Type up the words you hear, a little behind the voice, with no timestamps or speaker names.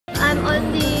at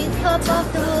the top of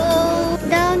the world,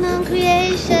 down on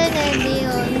creation, and the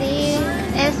only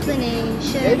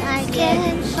explanation I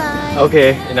can find.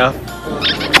 Okay, enough.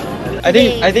 I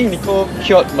think Nicole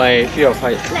cured my fear of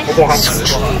heights. I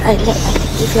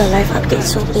give you a live update.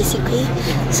 So basically,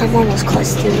 someone was caught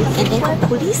stealing and then got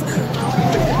police. Oh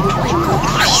my god,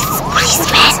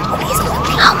 police,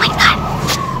 oh my god.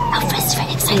 Our friend's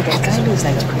very excited. That guy looks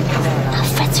like a criminal. Our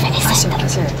friend's very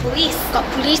excited.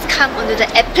 Police come onto the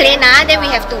airplane, then we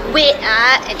have to wait,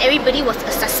 and everybody was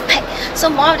a suspect. So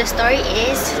more of the story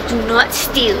is, do not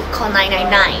steal, call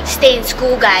 999. Stay in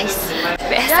school, guys.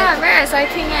 Yeah, very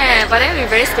exciting but then we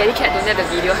very scared cat don't have the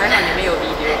video. 还好你们有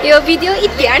video. 有 video 一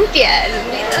点点。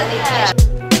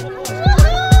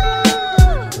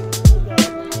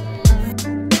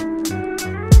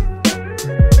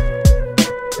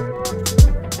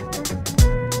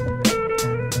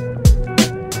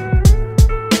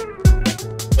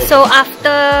So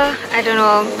after, I don't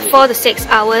know, 4 to 6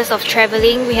 hours of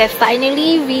traveling, we have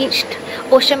finally reached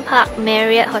Ocean Park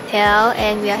Marriott Hotel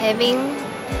and we are having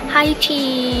high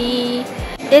tea.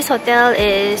 This hotel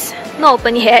is not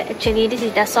open yet actually, this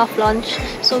is their soft launch.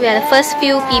 So we are the first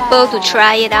few people to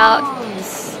try it out. It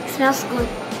smells good,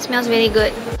 it smells really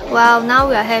good. Wow, now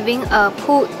we are having a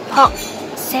pulled pork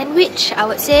sandwich, I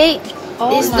would say.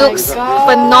 This looks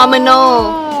phenomenal.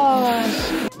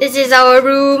 This is our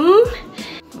room.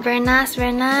 Very nice,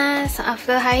 very nice.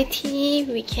 After high tea,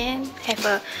 we can have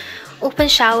a open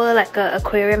shower like an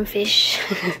aquarium fish.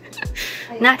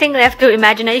 Nothing left to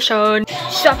imagination.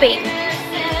 Shopping.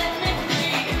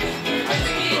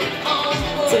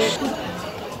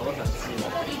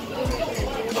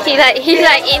 He's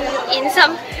like in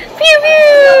some pew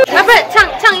pew. Robert,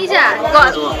 唱一下.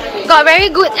 Got very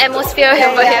good atmosphere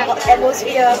over here.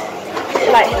 Atmosphere,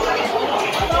 like.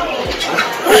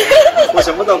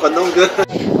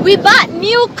 We bought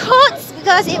new coats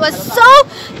because it was so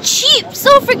cheap,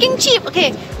 so freaking cheap.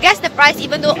 Okay, guess the price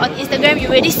even though on Instagram you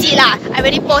already see lah. I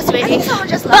already post already.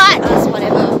 But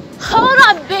Whatever. hold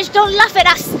on bitch, don't laugh at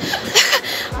us.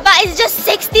 But it's just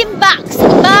 16 bucks.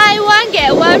 Buy one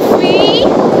get one free.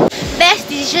 Best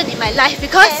decision in my life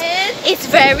because it's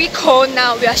very cold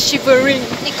now. We are shivering.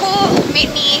 Nicole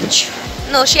made me.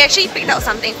 No, she actually picked out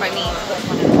something for me.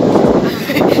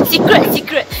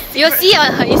 Secret. You'll see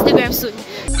on her Instagram soon.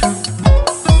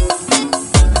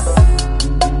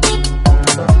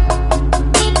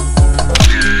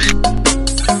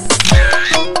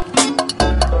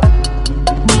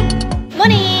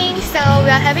 Morning! So we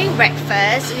are having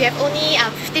breakfast. We have only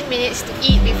 15 minutes to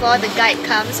eat before the guide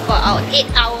comes for our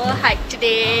 8-hour hike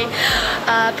today.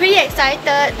 Pretty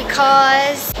excited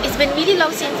because it's been really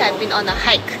long since I've been on a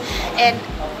hike and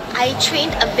I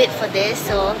trained a bit for this,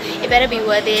 so it better be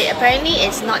worth it. Apparently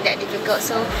it's not that difficult,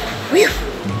 so whew.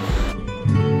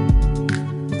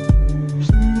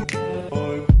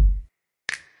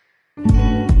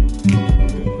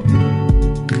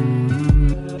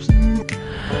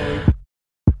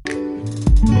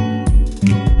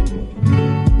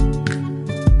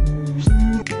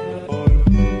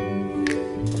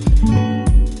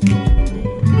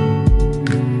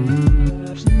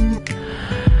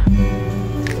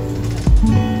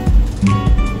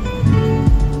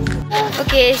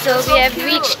 Okay, so we have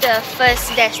reached the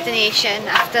first destination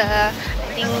after I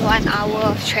think 1 hour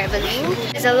of traveling.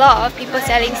 There's a lot of people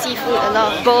selling seafood, a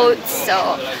lot of boats,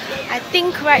 so I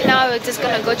think right now we're just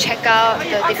gonna go check out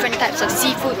the different types of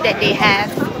seafood that they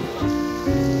have.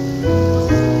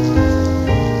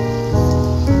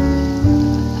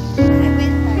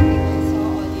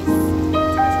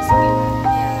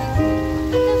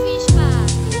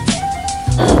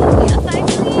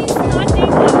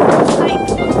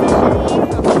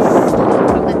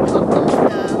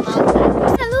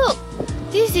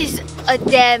 A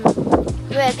dam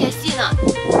where I can see now.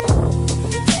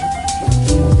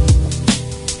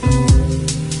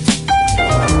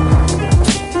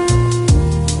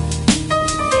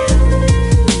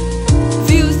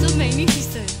 Views so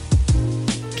magnificent.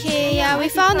 Okay, yeah, we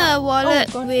found a wallet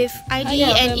with ID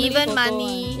and even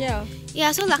money.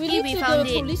 Yeah, so lucky we found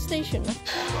it. Police station.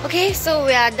 Okay, so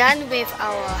we are done with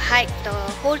our hike. The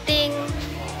whole thing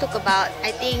took about,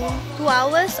 I think, 2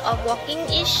 hours of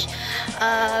walking-ish.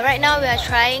 Right now we are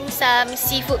trying some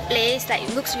seafood place, like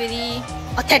it looks really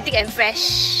authentic and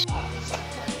fresh.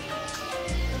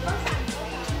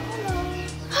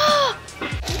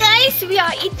 Guys, we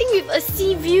are eating with a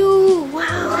sea view.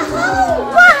 Wow!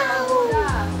 Wow!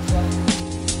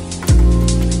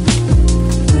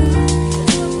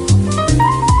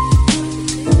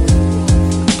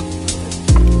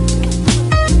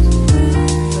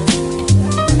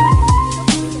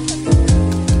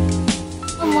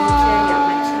 Come on.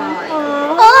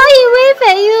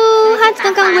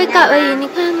 刚 wake up 而已，你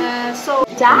看。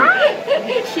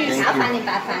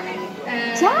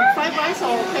Fried rice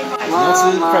or plain rice？ 你要吃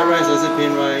fried rice 还是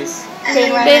plain rice？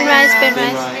 Plain rice, plain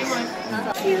rice.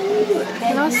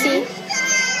 Cannot see.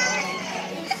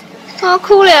 哦，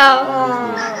哭了。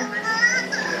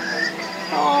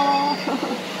哦。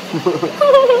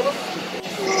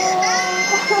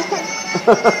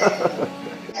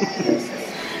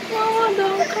Momo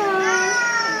don't cry.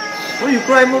 Why you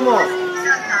cry, Momo?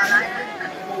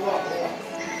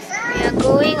 We are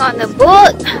going on the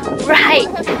boat, right?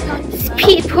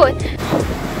 Speedboat.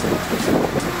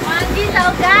 This is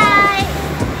our guy.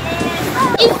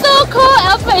 It's so cold.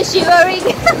 Alpha is shivering.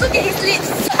 Look at his lips.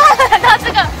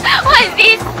 What is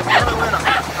this?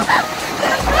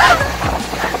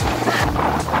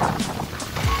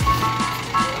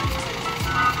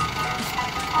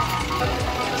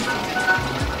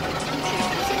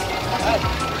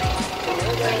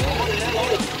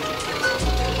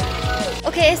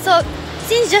 Okay, so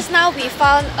since just now we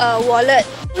found a wallet,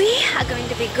 we are going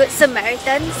to be good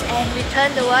Samaritans and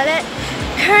return the wallet.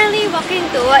 Currently walking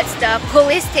towards the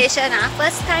police station.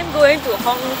 First time going to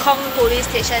Hong Kong police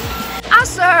station.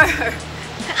 Sir!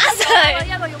 Sir!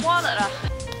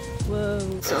 Whoa.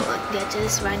 So they're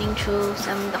just running through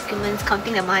some documents,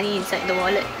 counting the money inside the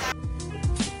wallet.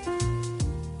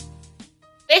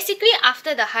 Basically,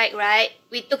 after the hike, right,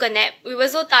 we took a nap. We were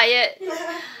so tired.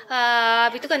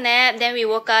 We took a nap, then we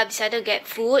woke up, decided to get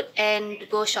food and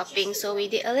go shopping. So we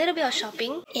did a little bit of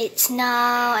shopping. It's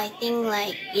now, I think,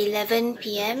 like 11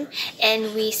 PM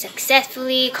and we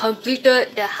successfully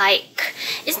completed the hike.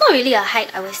 It's not really a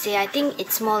hike, I would say. I think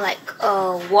it's more like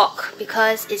a walk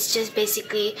because it's just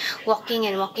basically walking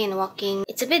and walking and walking.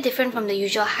 It's a bit different from the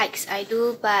usual hikes I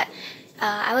do, but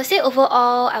I would say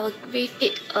overall, I would rate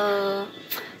it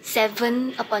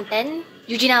 7 upon 10.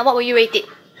 Eugenia, what will you rate it?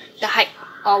 The hike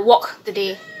or walk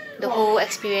today? The whole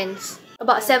experience?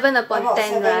 About 7 upon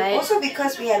 10, right? Also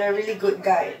because we had a really good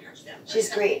guide. She's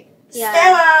great. Yeah.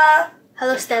 Stella!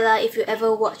 Hello Stella, if you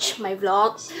ever watch my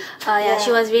vlog. Yeah,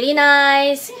 she was really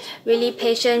nice, really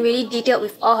patient, really detailed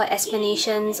with all her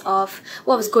explanations of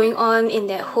what was going on in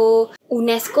that whole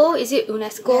UNESCO, is it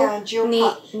UNESCO?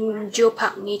 Yeah,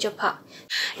 Geopark, Nature Park.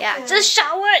 Yeah, just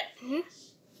showered!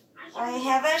 I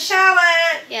haven't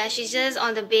showered! Yeah, she's just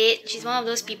on the bed. She's one of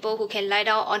those people who can lie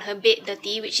down on her bed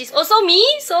dirty, which is also me,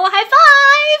 so high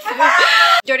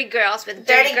five! Dirty girls with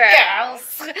dirty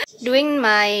girls! Doing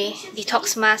my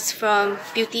detox mask from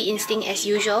Beauty Instinct as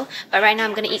usual, but right now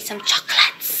I'm gonna eat some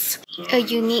chocolates. A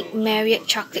unique Marriott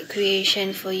chocolate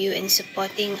creation for you in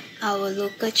supporting our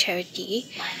local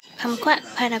charity. Kumquat,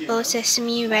 pineapple,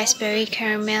 sesame, raspberry,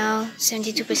 caramel,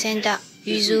 72% dark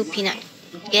yuzu peanut.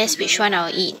 Guess which one I'll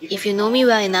eat. If you know me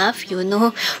well enough, you will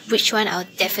know which one I'll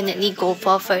definitely go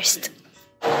for first.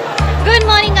 Good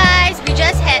morning guys! We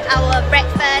just had our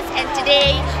breakfast and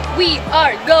today we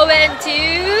are going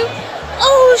to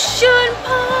Ocean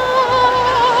Park!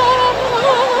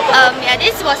 Yeah,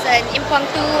 this was an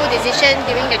impromptu decision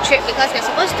during the trip because we're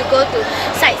supposed to go to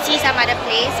sightsee some other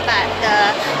place, but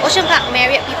the Ocean Park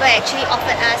Marriott people actually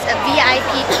offered us a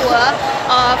VIP tour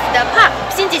of the park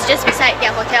since it's just beside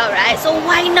their hotel, right? So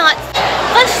why not?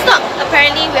 First stop,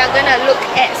 apparently we are gonna look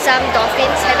at some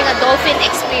dolphins, having a dolphin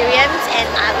experience, and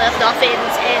I love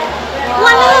dolphins and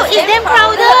wow, it's damn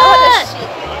crowded!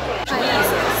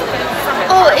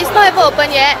 Oh, it's not even open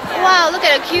yet. Wow, look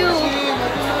at the queue.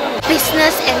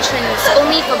 Business entrance,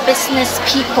 only for business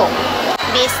people.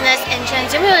 Business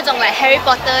entrance, 有没有那种 like Harry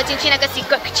Potter 进去那个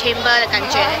secret chamber 的感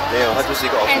觉？没有，它就是一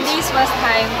个 office. Andy's first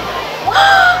time.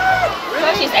 So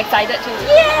she's excited too.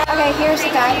 Yeah. Okay, here's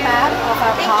the guide map of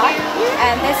our park,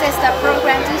 and this is the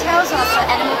program details of the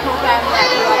animal program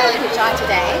that you are going to join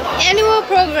today. Annual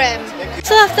program.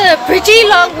 So after a pretty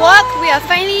long walk, we are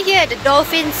finally here at the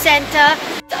Dolphin Center.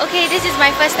 Okay, this is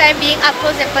my first time being up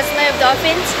close and personal with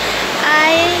dolphins.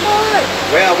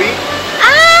 Where are we?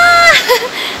 Ah!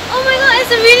 Oh my god, it's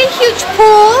a really huge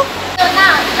pool. So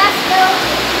now, let's go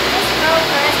to this row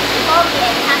first before we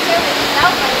encounter with the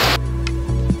dolphins.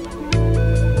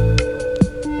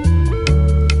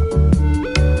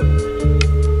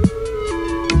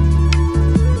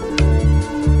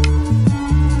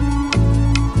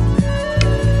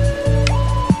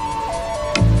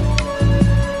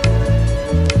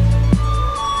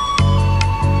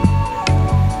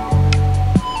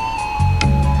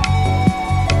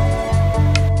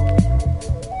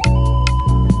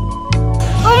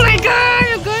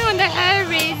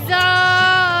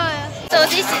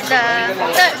 This is the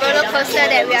third roller coaster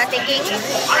that we are taking.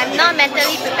 I'm not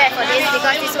mentally prepared for this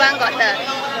because this one got the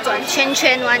转圈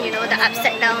圈 one, you know, the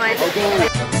upside down one.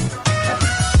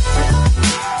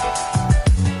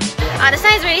 the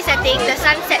sun is really setting. The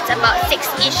sun sets about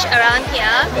 6-ish around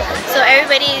here. So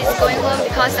everybody is going home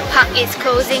because the park is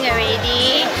closing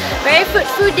already. Very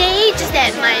fruitful day, just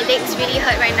that my legs really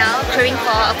hurt right now, craving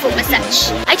for a foot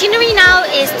massage. Itinerary now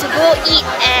is to go eat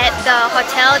at the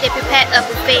hotel. They prepared a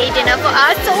buffet dinner for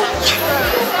us. So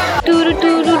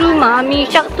mommy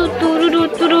shark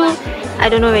I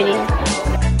don't know really.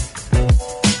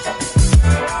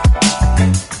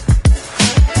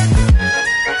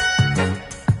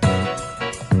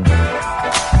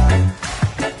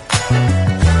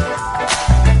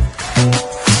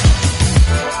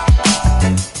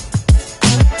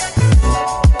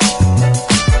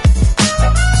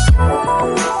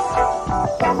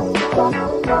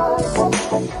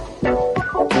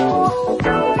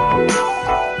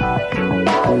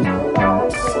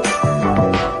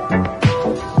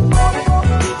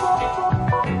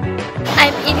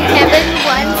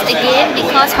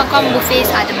 Because Hong Kong buffets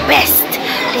are the best.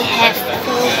 They have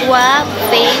foie gras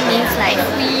buffet, means like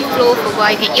free flow foie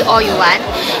gras, you can eat all you want.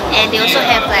 And they also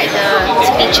have like the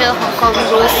signature Hong Kong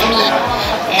roast meat.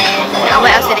 And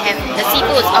what else do they have? The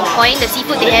seafood is on point. The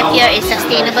seafood they have here is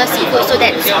sustainable seafood, so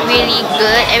that's really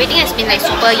good. Everything has been like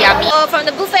super yummy. So from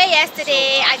the buffet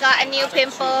yesterday, I got a new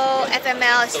pimple.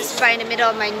 FML is just right in the middle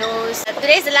of my nose.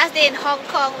 Today is the last day in Hong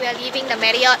Kong. We are leaving the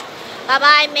Marriott. Bye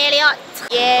bye Marriott.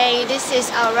 Yay, this is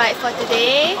our ride for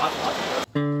today.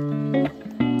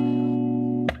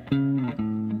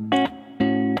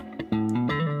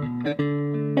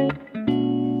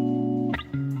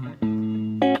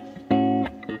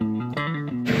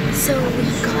 So we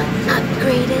got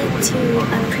upgraded to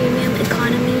a premium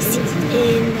economy seat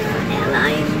in the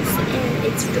airlines, and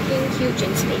it's freaking huge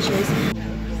and spacious.